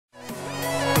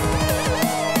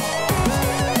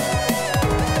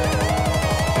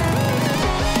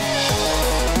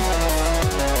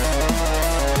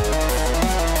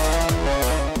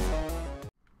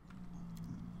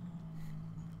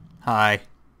Hi.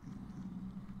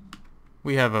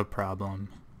 We have a problem.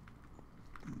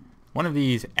 One of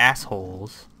these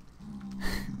assholes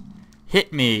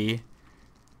hit me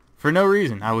for no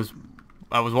reason. I was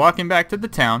walking back to the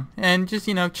town and just,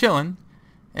 you know, chilling,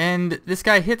 and this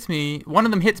guy hits me. One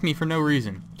of them hits me for no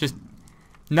reason. Just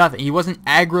nothing. He wasn't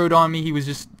aggroed on me. He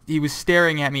was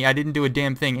staring at me. I didn't do a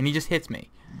damn thing, and he just hits me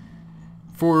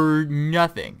for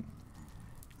nothing.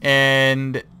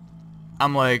 And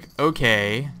I'm like,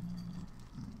 okay.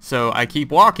 So I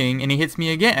keep walking, and he hits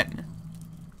me again.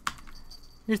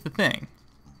 Here's the thing.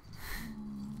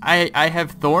 I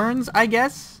have thorns, I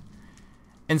guess?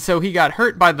 And so he got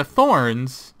hurt by the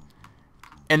thorns,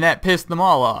 and that pissed them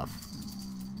all off.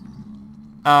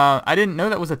 I didn't know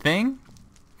that was a thing.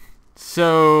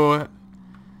 So,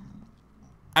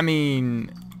 I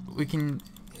mean, we can...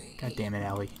 God damn it,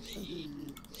 Allie.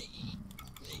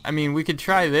 I mean, we could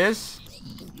try this.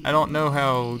 I don't know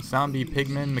how zombie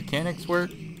pigmen mechanics work.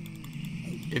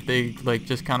 If they, like,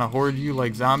 just kind of hoard you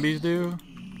like zombies do.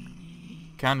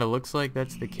 Kind of looks like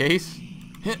that's the case.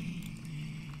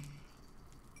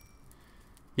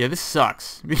 Yeah, this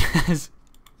sucks. Because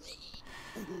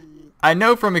I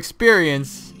know from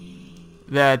experience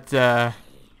that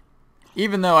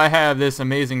even though I have this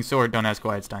amazing sword... Don't ask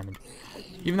why it's diamond.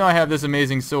 Even though I have this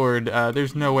amazing sword,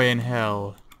 there's no way in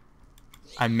hell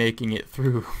I'm making it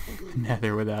through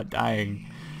Nether without dying.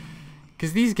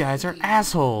 Because these guys are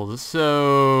assholes,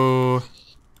 so...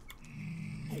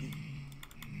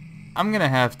 I'm gonna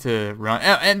have to run.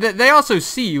 And they also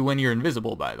see you when you're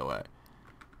invisible, by the way.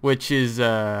 Which is,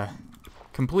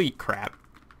 complete crap.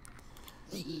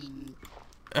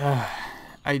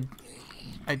 I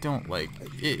don't like...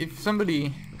 If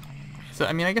somebody... So,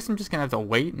 I mean, I guess I'm just gonna have to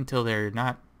wait until they're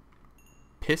not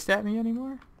pissed at me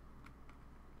anymore?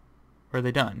 Or are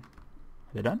they done?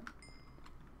 Are they done?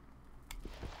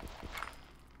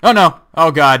 Oh no!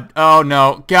 Oh god! Oh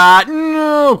no! God!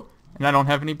 No! And I don't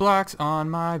have any blocks on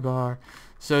my bar.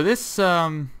 So this,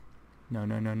 No.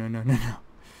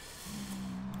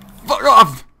 Fuck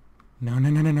off!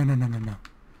 No.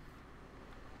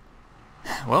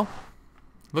 Well,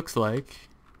 looks like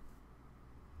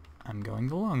I'm going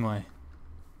the long way.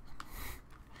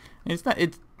 It's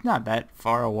not that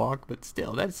far a walk, but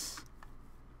still, that's...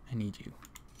 I need you.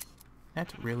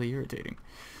 That's really irritating.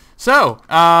 So,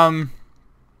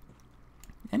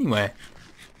 anyway.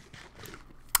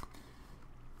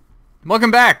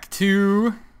 Welcome back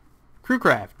to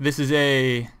Crewcraft. This is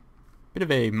a bit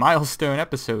of a milestone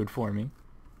episode for me,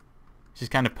 which is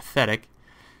kind of pathetic.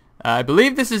 I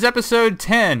believe this is episode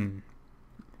 10,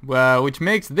 which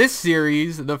makes this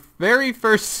series the very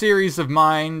first series of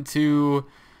mine to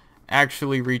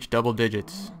actually reach double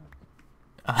digits.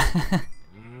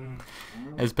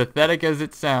 As pathetic as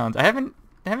it sounds, I haven't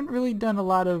really done a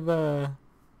lot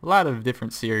of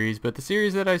different series, but the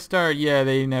series that I start, yeah,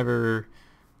 they never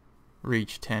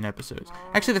reach 10 episodes.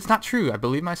 Actually, that's not true. I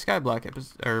believe my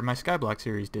Skyblock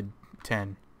series did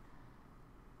 10.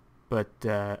 But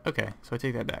okay, so I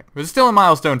take that back. But it's still a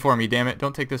milestone for me. Damn it!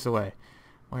 Don't take this away.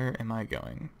 Where am I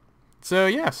going? So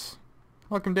yes,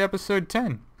 welcome to episode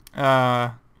 10.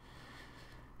 I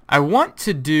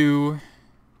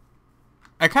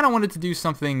kind of wanted to do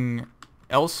something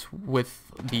else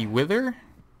with the Wither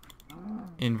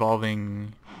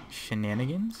involving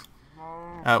shenanigans.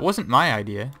 It wasn't my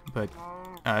idea, but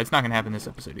it's not going to happen this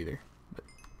episode either. But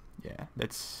yeah,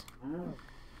 that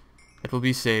will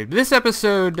be saved. This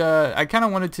episode, I kind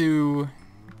of wanted to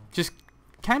just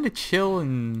kind of chill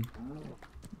and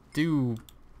do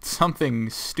something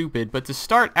stupid. But to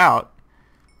start out,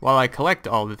 while I collect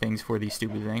all the things for the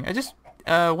stupid thing, I just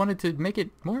wanted to make it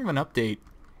more of an update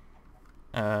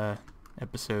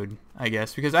episode, I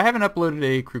guess, because I haven't uploaded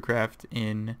a Crewcraft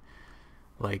in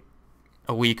like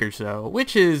a week or so,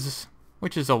 which is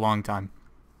a long time.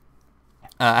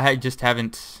 I just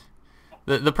haven't.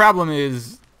 The problem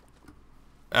is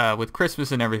with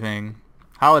Christmas and everything,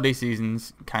 holiday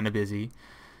season's kind of busy.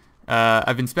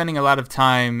 I've been spending a lot of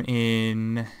time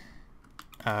in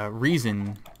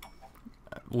Reason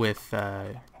with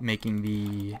making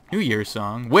the New Year's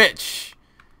song, which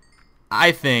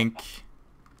I think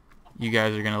you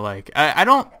guys are gonna like. I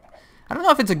don't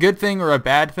know if it's a good thing or a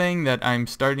bad thing that I'm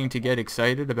starting to get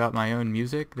excited about my own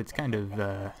music. That's kind of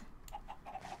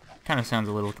sounds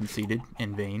a little conceited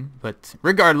and vain, but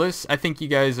regardless, I think you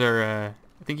guys are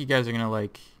gonna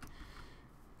like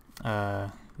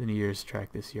the New Year's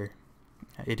track this year.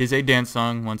 It is a dance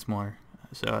song once more.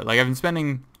 So like I've been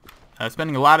spending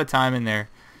a lot of time in there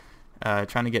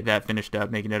trying to get that finished up,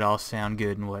 making it all sound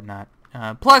good and whatnot.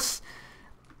 Plus,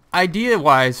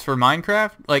 idea-wise for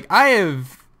Minecraft, like I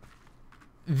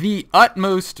the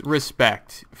utmost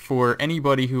respect for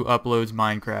anybody who uploads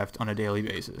Minecraft on a daily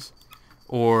basis,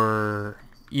 or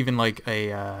even like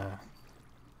a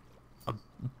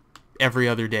every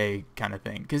other day kind of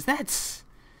thing, because that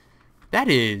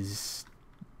is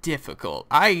difficult.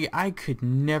 I could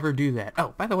never do that.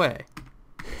 Oh, by the way,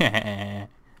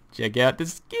 check out the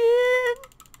skin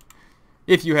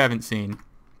if you haven't seen.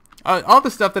 All the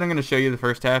stuff that I'm going to show you the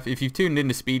first half, if you've tuned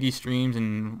into Speedy streams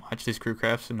and watched his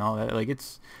Crewcrafts and all that, like,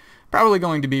 it's probably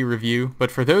going to be review.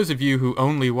 But for those of you who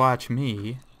only watch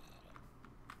me,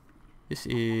 this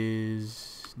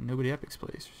is Nobody Epic's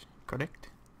place, correct?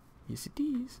 Yes, it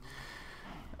is.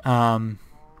 Yeah,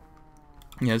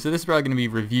 so this is probably going to be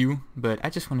review, but I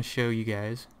just want to show you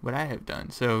guys what I have done.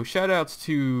 So, shoutouts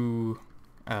to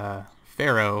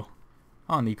Pharaoh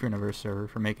on the Crewniverse server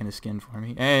for making a skin for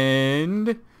me,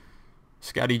 and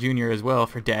Scotty Jr. as well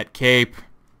for that cape.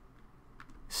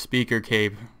 Speaker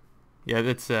cape. Yeah,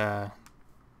 that's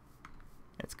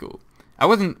cool. I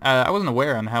wasn't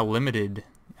aware on how limited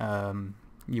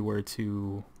you were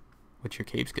to what your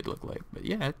capes could look like, but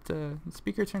yeah, the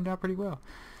speaker turned out pretty well.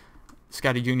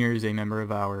 Scotty Jr. is a member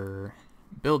of our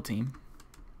build team,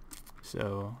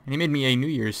 so, and he made me a New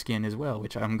Year's skin as well,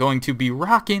 which I'm going to be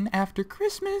rocking after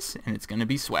Christmas, and it's gonna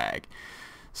be swag.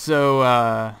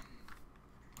 So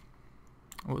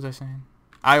what was I saying?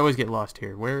 I always get lost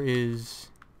here. Where is...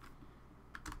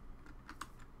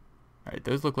 Alright,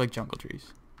 those look like jungle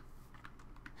trees.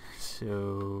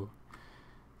 So,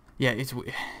 yeah, it's...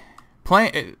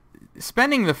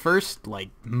 Spending the first,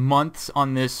 like, months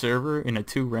on this server in a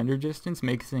 2 render distance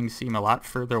makes things seem a lot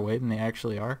further away than they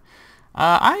actually are.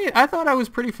 I thought I was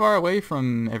pretty far away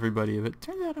from everybody, but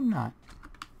turns out I'm not.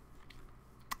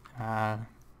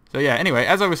 So yeah, anyway,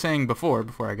 as I was saying before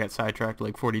I got sidetracked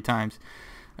like 40 times,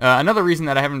 another reason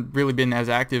that I haven't really been as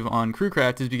active on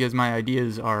Crewcraft is because my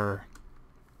ideas are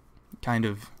kind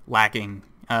of lacking.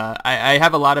 I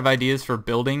have a lot of ideas for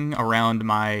building around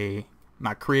my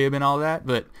crib and all that,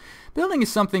 but building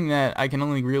is something that I can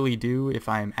only really do if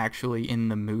I'm actually in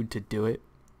the mood to do it.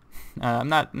 I'm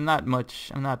not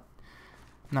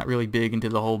really big into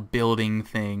the whole building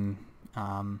thing.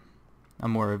 I'm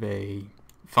more of a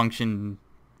function,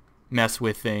 mess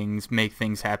with things, make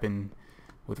things happen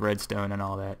with redstone and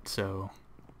all that. So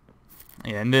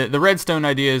yeah, and the redstone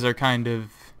ideas are kind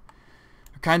of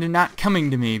not coming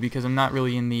to me because I'm not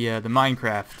really in the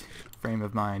Minecraft frame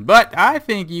of mind. But I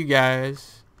think you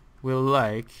guys will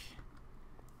like,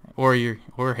 or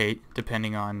hate,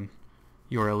 depending on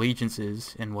your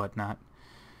allegiances and whatnot.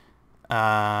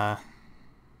 Yeah,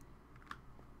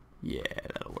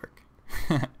 that'll work.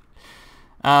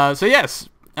 So yes,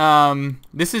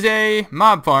 this is a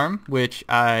mob farm which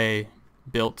I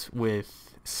built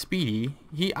with Speedy.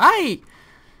 I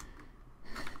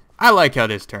like how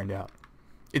this turned out.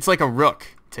 It's like a rook.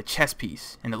 It's a chess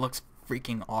piece, and it looks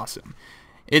freaking awesome.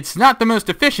 It's not the most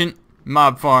efficient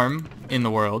mob farm in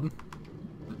the world.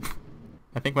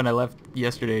 I think when I left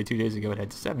yesterday, 2 days ago, it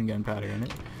had 7 gunpowder in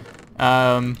it.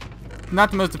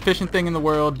 Not the most efficient thing in the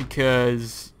world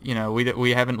because, you know,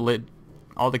 we haven't lit,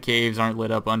 all the caves aren't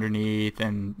lit up underneath,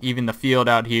 and even the field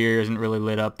out here isn't really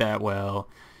lit up that well,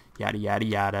 yada yada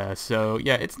yada. So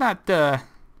yeah, it's not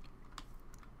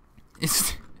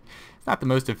it's not the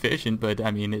most efficient, but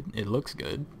I mean it looks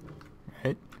good,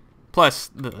 right?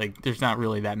 Plus, like, there's not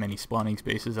really that many spawning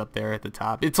spaces up there at the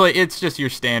top. It's like, it's just your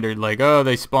standard, like, oh,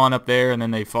 they spawn up there and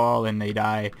then they fall and they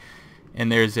die,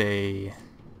 and there's a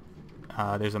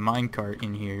minecart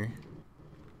in here.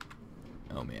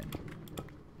 Oh man,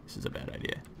 this is a bad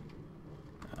idea.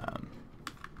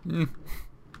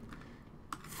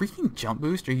 Freaking jump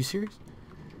boost? Are you serious?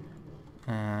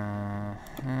 I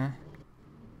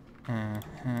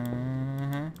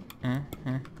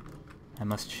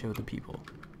must show the people.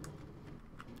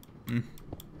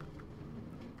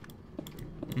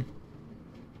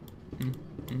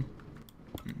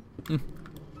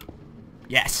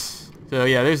 Yes. So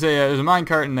yeah, there's a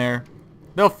minecart in there.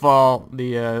 They'll fall.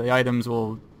 The items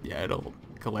will, yeah, it'll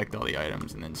collect all the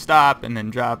items and then stop and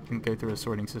then drop and go through a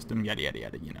sorting system. Yada yada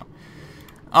yada. You know,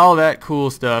 all that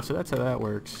cool stuff. So that's how that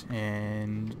works.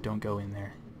 And don't go in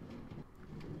there.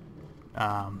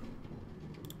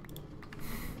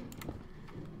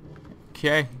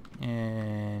 Okay.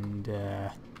 And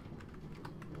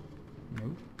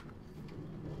nope.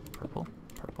 Purple.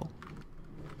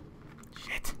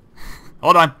 Shit.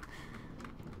 Hold on.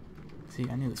 See,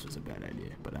 I knew this was a bad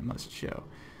idea, but I must show.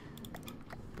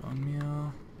 Bone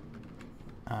meal.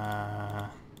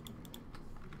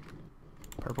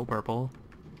 Purple.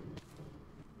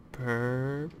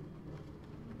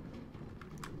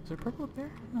 Is there purple up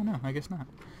there? Oh no, I guess not.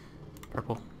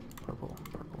 Purple. Purple,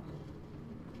 purple.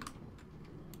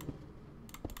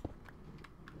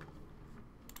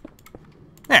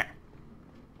 There.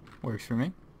 Works for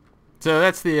me. So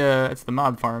that's the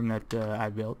mob farm that I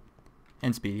built.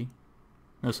 And Speedy.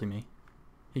 Mostly me.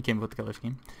 He came up with the color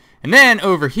scheme. And then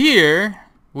over here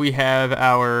we have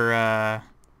our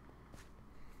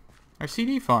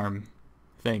CD farm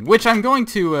thing, which I'm going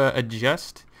to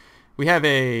adjust. We have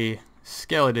a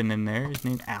skeleton in there. His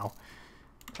name, ow.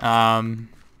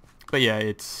 But yeah,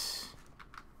 it's,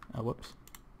 oh, whoops.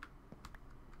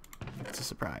 It's a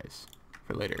surprise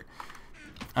for later.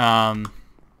 Oh.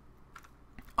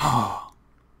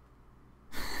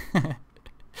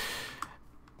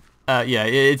 Yeah,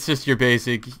 it's just your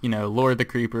basic, you know, lure the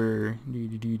creeper,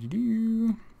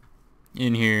 in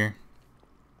here,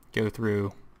 go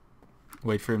through,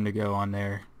 wait for him to go on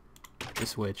there, the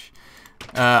switch.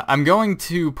 I'm going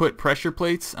to put pressure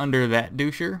plates under that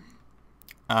doucher,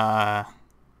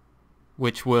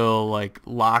 which will like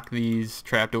lock these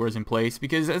trapdoors in place,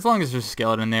 because as long as there's a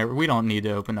skeleton there, we don't need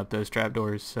to open up those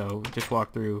trapdoors, so just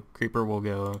walk through, creeper will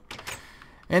go.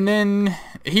 And then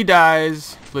he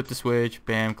dies, flip the switch,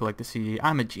 bam, collect the CD.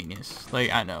 I'm a genius.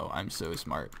 Like, I know, I'm so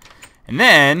smart. And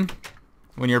then,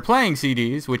 when you're playing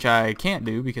CDs, which I can't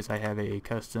do because I have a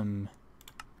custom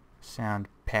sound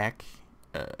pack.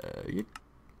 I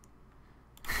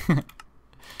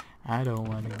don't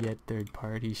want to get third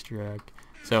party struck.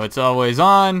 So it's always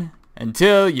on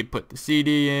until you put the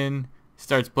CD in,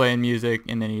 starts playing music,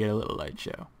 and then you get a little light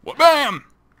show. Bam!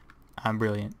 I'm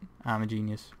brilliant. I'm a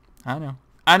genius. I know.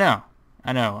 I know.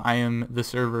 I am the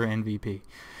server MVP.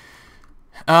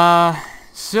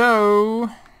 So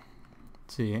let's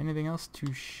see. Anything else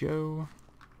to show?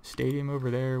 Stadium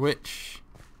over there, which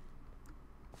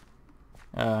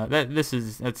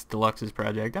that's Deluxe's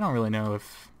project. I don't really know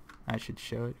if I should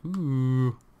show it.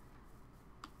 Ooh.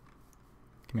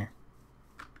 Come here.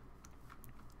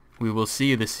 We will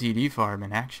see the CD farm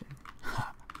in action.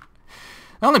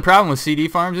 The only problem with CD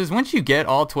farms is once you get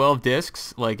all 12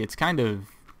 discs, like, it's kind of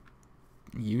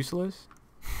useless,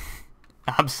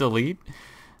 obsolete,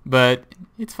 but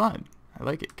it's fun. I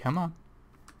like it. Come on.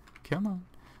 Come on.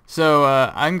 So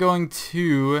I'm going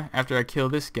to, after I kill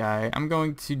this guy, I'm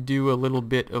going to do a little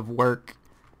bit of work.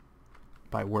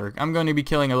 By work, I'm going to be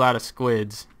killing a lot of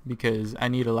squids because I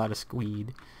need a lot of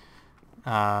squid.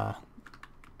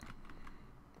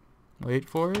 Wait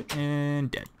for it,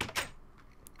 and dead.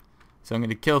 So I'm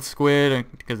going to kill squid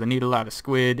because I need a lot of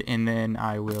squid, and then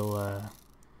I will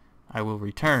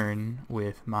return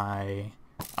with my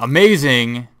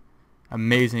amazing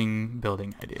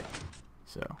building idea.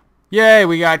 So, yay,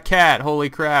 we got cat. Holy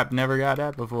crap, never got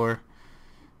that before.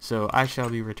 So I shall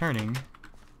be returning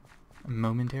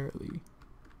momentarily.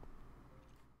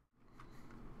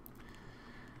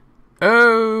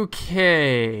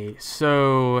 Okay,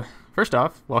 so first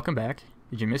off, welcome back.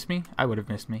 Did you miss me? I would have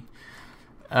missed me.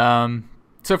 So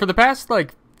for the past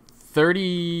like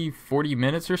 30-40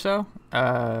 minutes or so,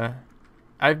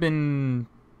 I've been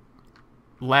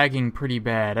lagging pretty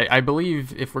bad. I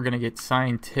believe if we're gonna get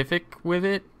scientific with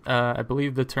it, I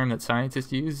believe the term that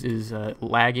scientists use is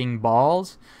lagging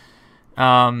balls.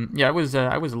 Yeah, I was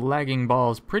lagging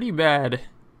balls pretty bad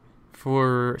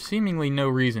for seemingly no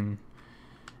reason,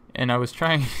 and I was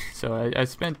trying. So I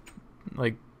spent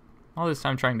like all this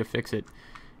time trying to fix it.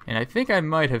 And I think I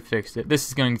might have fixed it. This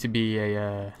is going to be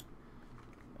a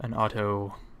an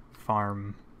auto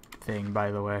farm thing,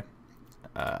 by the way.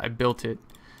 I built it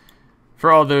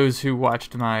for all those who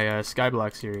watched my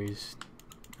Skyblock series.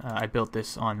 I built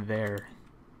this on there,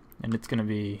 and it's gonna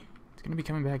be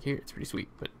coming back here. It's pretty sweet,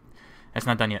 but that's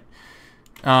not done yet.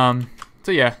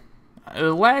 So yeah,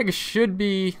 the lag should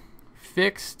be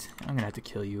fixed. I'm gonna have to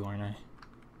kill you, aren't I?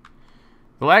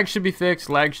 The lag should be fixed.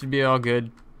 Lag should be all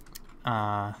good.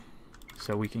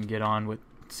 So we can get on with,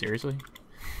 seriously?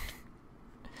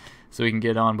 So we can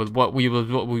get on with what we was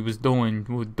doing,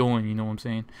 you know what I'm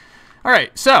saying?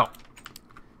 Alright, so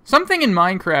something in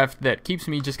Minecraft that keeps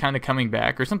me just kind of coming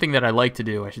back, or something that I like to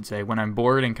do, I should say, when I'm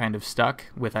bored and kind of stuck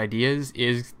with ideas,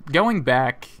 is going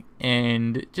back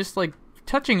and just like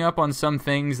touching up on some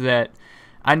things that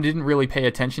I didn't really pay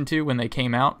attention to when they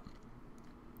came out.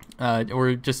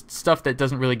 Or just stuff that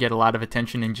doesn't really get a lot of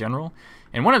attention in general.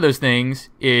 And one of those things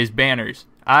is banners.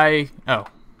 Oh.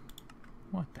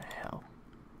 What the hell?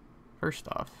 First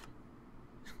off.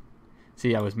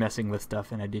 See, I was messing with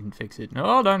stuff and I didn't fix it. No,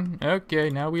 hold on. Okay,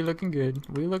 now we looking good.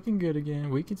 We looking good again.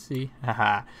 We can see.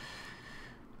 Haha.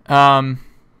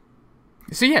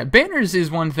 So yeah, banners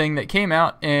is one thing that came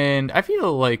out and I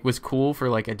feel like was cool for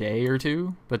like a day or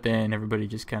two, but then everybody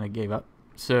just kind of gave up.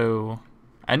 So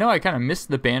I know I kind of missed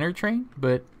the banner train,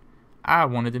 but I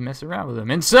wanted to mess around with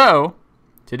them. And so,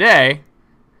 today,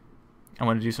 I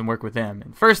want to do some work with them.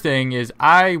 And first thing is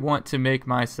I want to make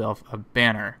myself a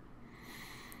banner.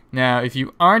 Now, if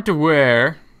you aren't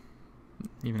aware,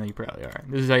 even though you probably are,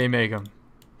 this is how you make them.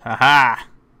 Haha!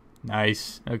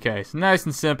 Nice. Okay, so nice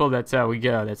and simple. That's how we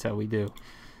go. That's how we do.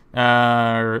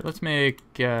 Let's make,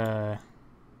 shit.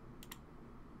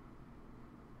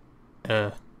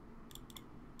 I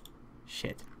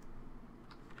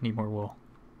need more wool.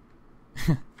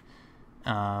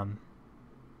 No,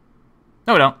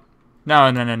 we don't.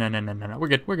 No.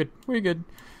 We're good.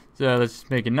 So let's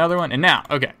make another one. And now,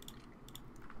 okay.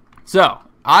 So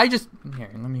I just here.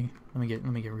 Let me get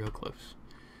real close.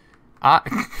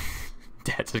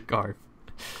 That's a scarf.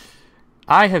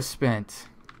 I have spent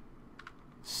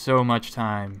so much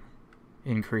time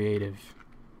in creative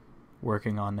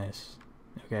working on this.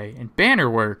 Okay, and banner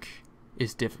work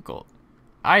is difficult.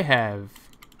 I have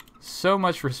so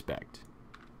much respect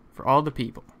for all the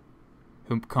people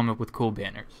who come up with cool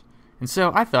banners. And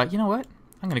so I thought, you know what?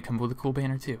 I'm going to come up with a cool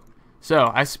banner too.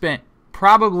 So I spent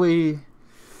probably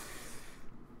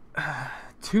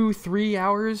 2-3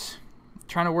 hours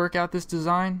trying to work out this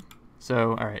design.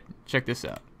 So, alright, check this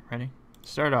out. Ready?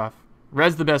 Start off.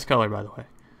 Red's the best color, by the way.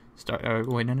 Start.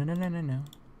 Wait, no.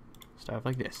 Start off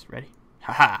like this. Ready?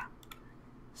 Haha.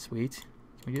 Sweet.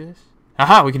 Can we do this?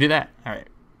 Haha, we can do that. Alright.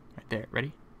 Right there.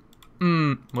 Ready?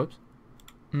 Whoops.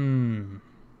 Alright.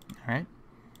 Can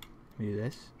we do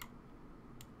this?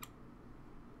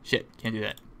 Shit, can't do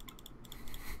that.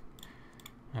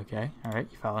 Okay, alright,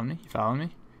 you following me?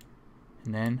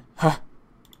 And then,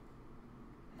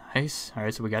 nice.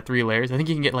 Alright, so we got 3 layers. I think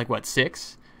you can get like, what,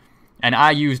 6? And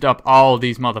I used up all of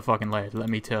these motherfucking layers, let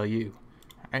me tell you.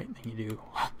 Alright, then you do,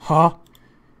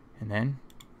 and then,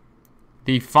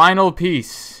 the final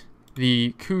piece,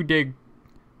 the coup de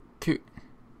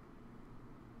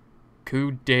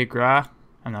grace.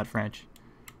 I'm not French.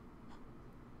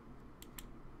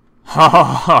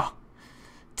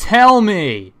 Tell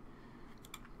me.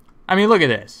 I mean, look at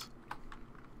this.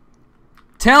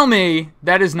 Tell me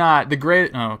that is not the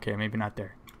great. Oh, okay, maybe not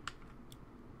there.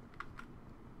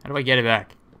 How do I get it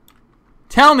back?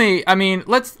 Tell me. I mean,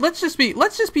 let's just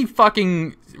be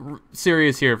fucking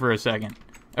serious here for a second,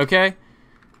 okay?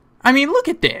 I mean, look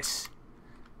at this.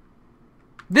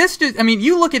 I mean,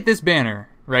 you look at this banner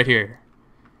right here,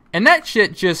 and that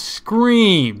shit just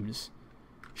screams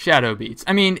Shadow Beats.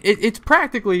 I mean, it's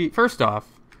practically, first off,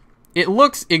 it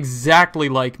looks exactly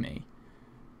like me.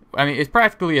 I mean, it's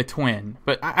practically a twin,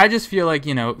 but I just feel like,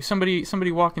 you know,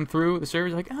 somebody walking through the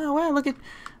server's like, oh, wow,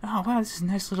 oh, wow, this is a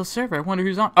nice little server. I wonder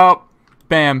who's on. Oh,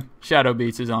 bam, Shadow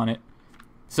Beats is on it.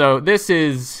 So this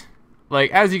is,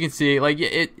 like, as you can see, like,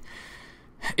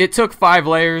 it took 5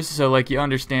 layers, so, like, you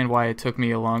understand why it took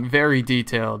me along. Very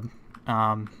detailed.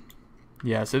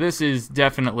 Yeah, so this is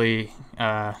definitely,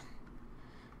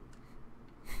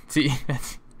 see,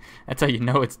 that's how you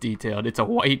know it's detailed. It's a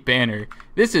white banner.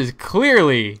 This is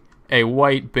clearly a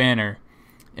white banner.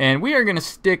 And we are going to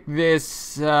stick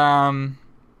this, no,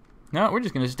 we're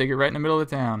just going to stick it right in the middle of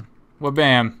the town. Well,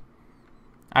 bam.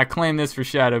 I claim this for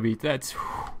Shadow Beat. That's,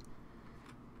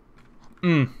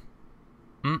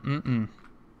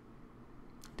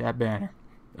 that banner.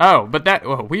 Oh,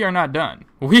 but we are not done.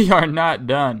 We are not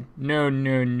done.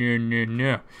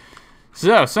 No.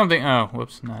 So, something, oh,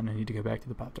 whoops, no, I need to go back to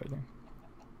the Pop-Tart thing.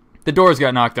 The doors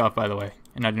got knocked off, by the way,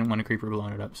 and I didn't want a creeper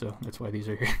blowing it up, so that's why these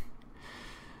are here.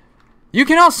 You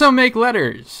can also make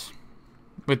letters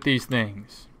with these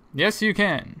things. Yes, you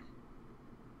can.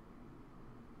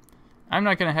 I'm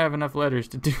not going to have enough letters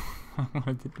to do what I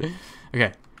wanted to do.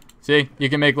 Okay, see, you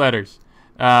can make letters,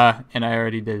 and I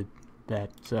already did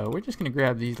that, so we're just going to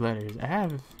grab these letters.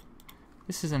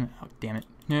 This isn't, oh, damn it.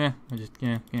 Yeah, I'll just,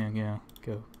 go.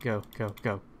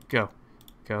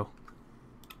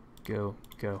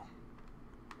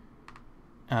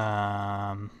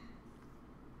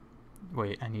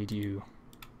 Wait, I need you.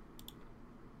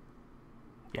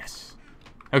 Yes.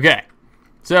 Okay.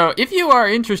 So, if you are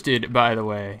interested, by the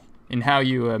way, in how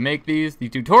you make these, the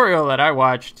tutorial that I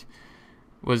watched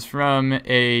was from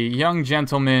a young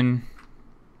gentleman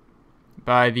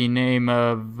by the name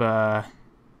of,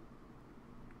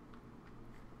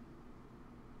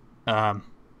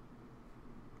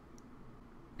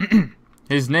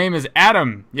 his name is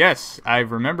Adam. Yes,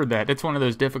 I've remembered that. It's one of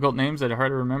those difficult names that are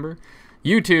hard to remember.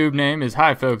 YouTube name is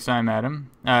Hi Folks, I'm Adam.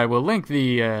 I will link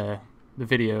the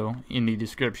video in the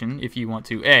description if you want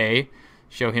to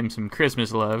show him some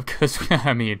Christmas love, because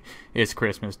I mean it's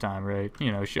Christmas time, right?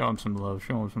 You know, show him some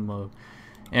love.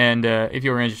 And if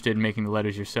you're interested in making the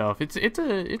letters yourself, it's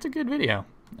a good video.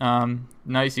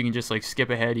 Nice, you can just like skip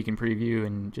ahead, you can preview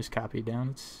and just copy it down.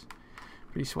 It's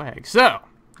pretty swag. So,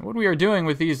 what we are doing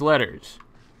with these letters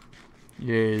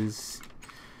is,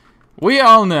 we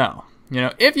all know,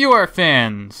 if you are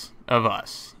fans of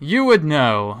us, you would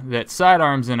know that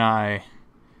Sidearms and I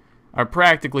are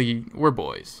practically, we're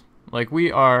boys. Like,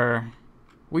 we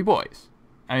boys.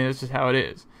 I mean, that's just how it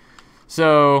is.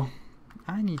 So,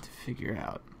 I need to figure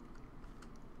out.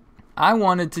 I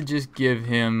wanted to just give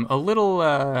him a little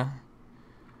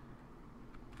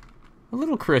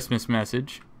Christmas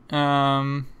message.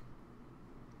 I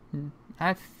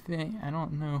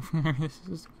don't know where this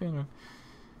is gonna.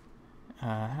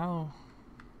 How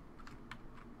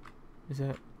is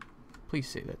that? Please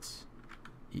say that's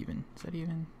even. Is that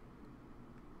even?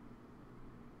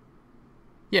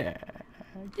 Yeah.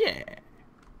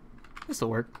 This'll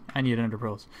work. I need under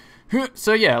pearls.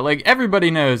 So yeah, like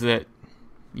everybody knows that,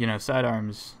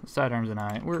 Sidearms and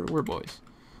I, we're boys.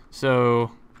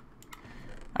 So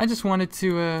I just wanted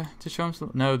to show him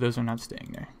some. No, those are not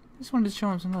staying there. I just wanted to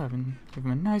show him some love and give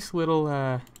him a nice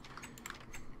little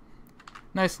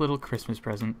Christmas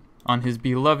present on his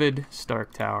beloved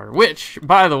Stark Tower. Which,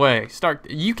 by the way,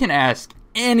 you can ask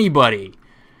anybody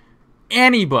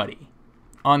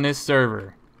on this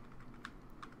server,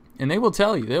 and they will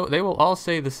tell you. They will all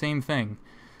say the same thing.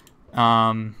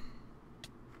 That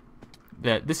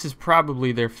this is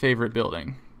probably their favorite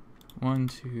building. 1,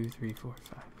 2, 3, 4,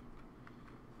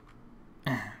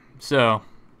 5. So,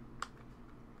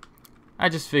 I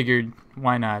just figured,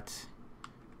 why not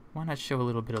show a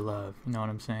little bit of love? You know what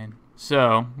I'm saying?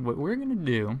 So, what we're gonna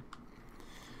do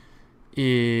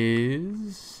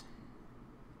is,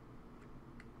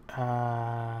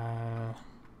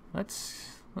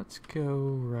 let's go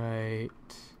right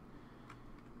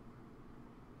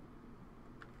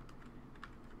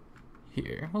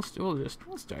here. We'll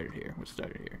start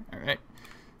it here. All right.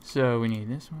 So we need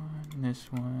this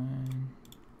one.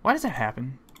 Why does that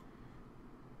happen?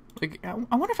 Like, I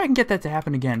wonder if I can get that to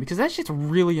happen again, because that shit's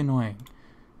really annoying.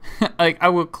 Like, I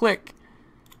will click.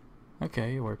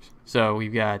 Okay, it works. So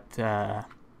we've got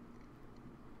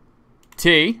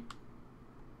T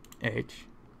H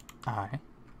I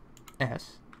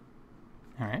S.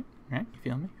 All right. You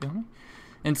feel me?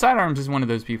 And Sidearms is one of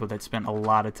those people that spent a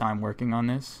lot of time working on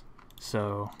this.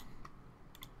 So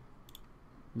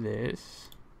this.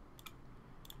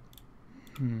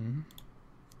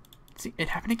 See, it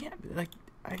happened again. Like,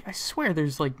 I swear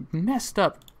there's like messed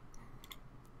up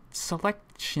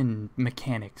selection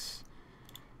mechanics.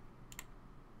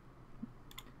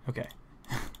 Okay.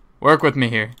 Work with me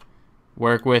here.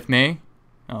 Work with me.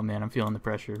 Oh man, I'm feeling the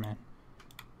pressure, man.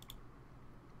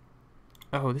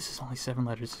 Oh, this is only 7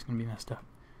 letters. It's gonna be messed up.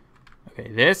 Okay,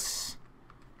 this.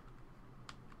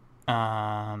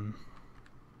 I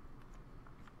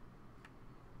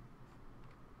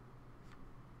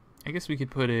guess we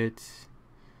could put it.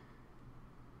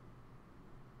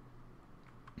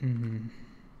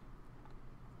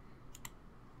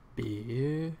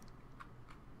 B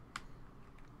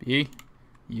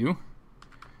U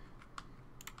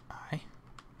I.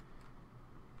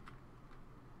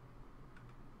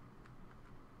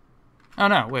 Oh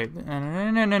no! Wait!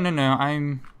 No!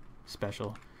 I'm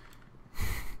special.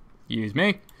 Use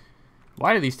me.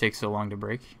 Why do these take so long to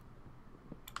break?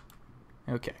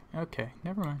 Okay.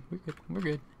 Never mind. We're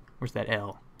good. Where's that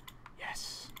L?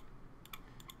 Yes.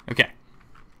 Okay.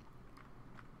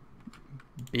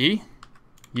 B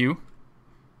U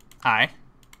I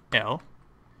L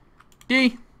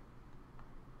D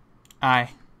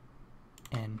I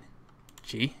N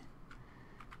G.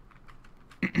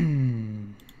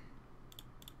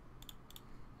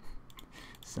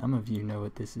 Some of you know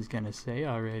what this is gonna say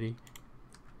already.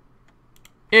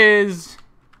 Is,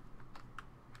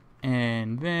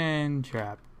 and then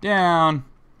drop down.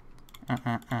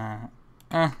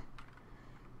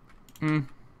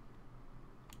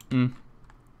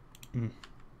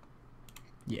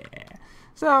 Yeah.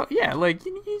 So yeah, like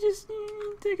you just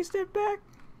take a step back.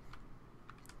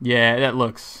 Yeah, that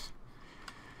looks.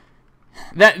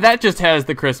 That just has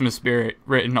the Christmas spirit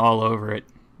written all over it.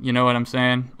 You know what I'm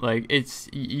saying? Like, it's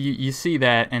you see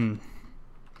that and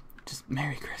just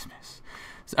Merry Christmas.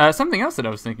 Something else that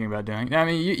I was thinking about doing. I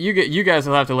mean, you guys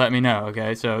will have to let me know.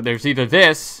 Okay, so there's either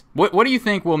this. What do you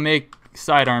think will make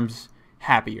Sidearms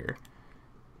happier?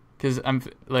 Because I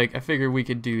figure we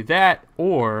could do that,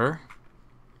 or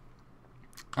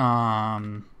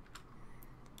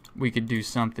we could do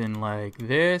something like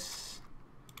this.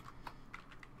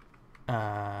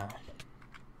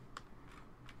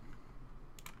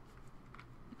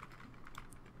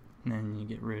 And then you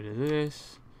get rid of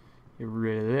this, get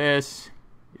rid of this,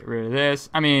 get rid of this.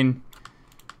 I mean,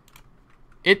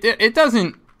 it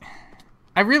doesn't.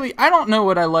 I don't know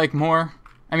what I like more.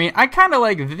 I mean, I kind of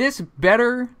like this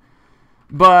better,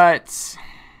 but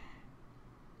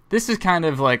this is kind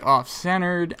of like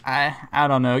off-centered. I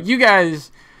don't know. You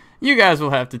guys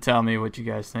will have to tell me what you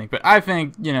guys think. But I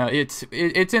think, you know, it's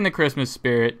in the Christmas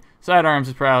spirit. Sidearms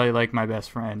is probably like my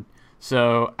best friend,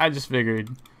 so I just figured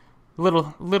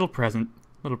little present.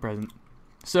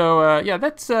 So yeah,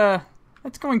 that's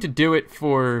going to do it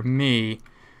for me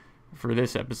for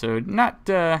this episode. Not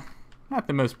the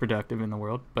most productive in the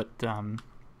world, but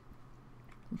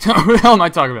what the hell am I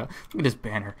talking about? Look at this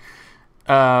banner.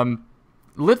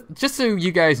 Just so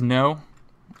you guys know,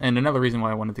 and another reason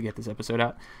why I wanted to get this episode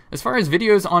out, as far as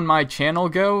videos on my channel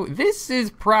go, this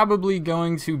is probably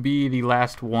going to be the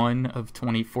last one of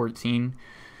 2014.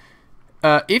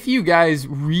 If you guys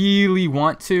really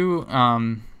want to,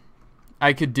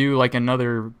 I could do like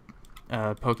another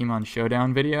Pokemon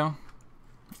Showdown video,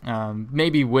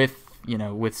 maybe with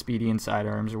Speedy and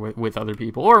Sidearms, or with other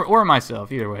people, or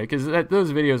myself, either way, because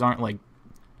those videos aren't like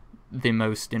the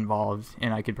most involved,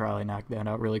 and I could probably knock that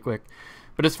out really quick.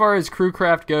 But as far as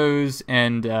Crewcraft goes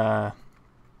and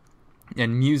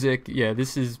music, yeah,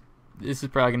 this is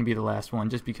probably gonna be the last one,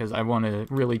 just because I want to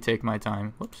really take my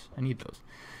time. Whoops, I need those.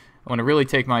 I want to really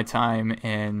take my time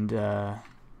and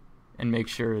make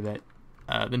sure that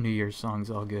the New Year's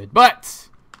song's all good. But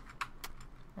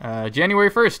January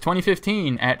 1st,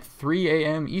 2015, at 3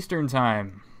 a.m. Eastern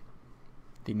Time,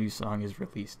 the new song is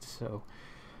released. So,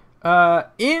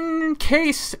 in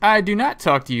case I do not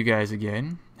talk to you guys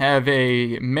again, have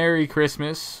a Merry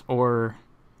Christmas or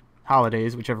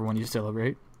holidays, whichever one you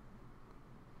celebrate.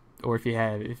 Or if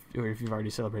you've already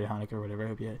celebrated Hanukkah or whatever, I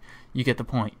hope you get the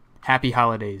point. Happy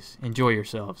holidays. Enjoy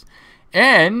yourselves.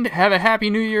 And have a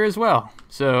Happy New Year as well.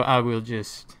 So I will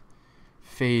just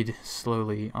fade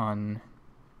slowly on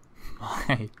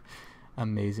my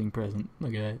amazing present.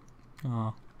 Look at that.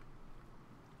 Oh.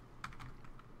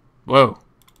 Whoa.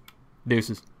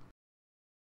 Deuces.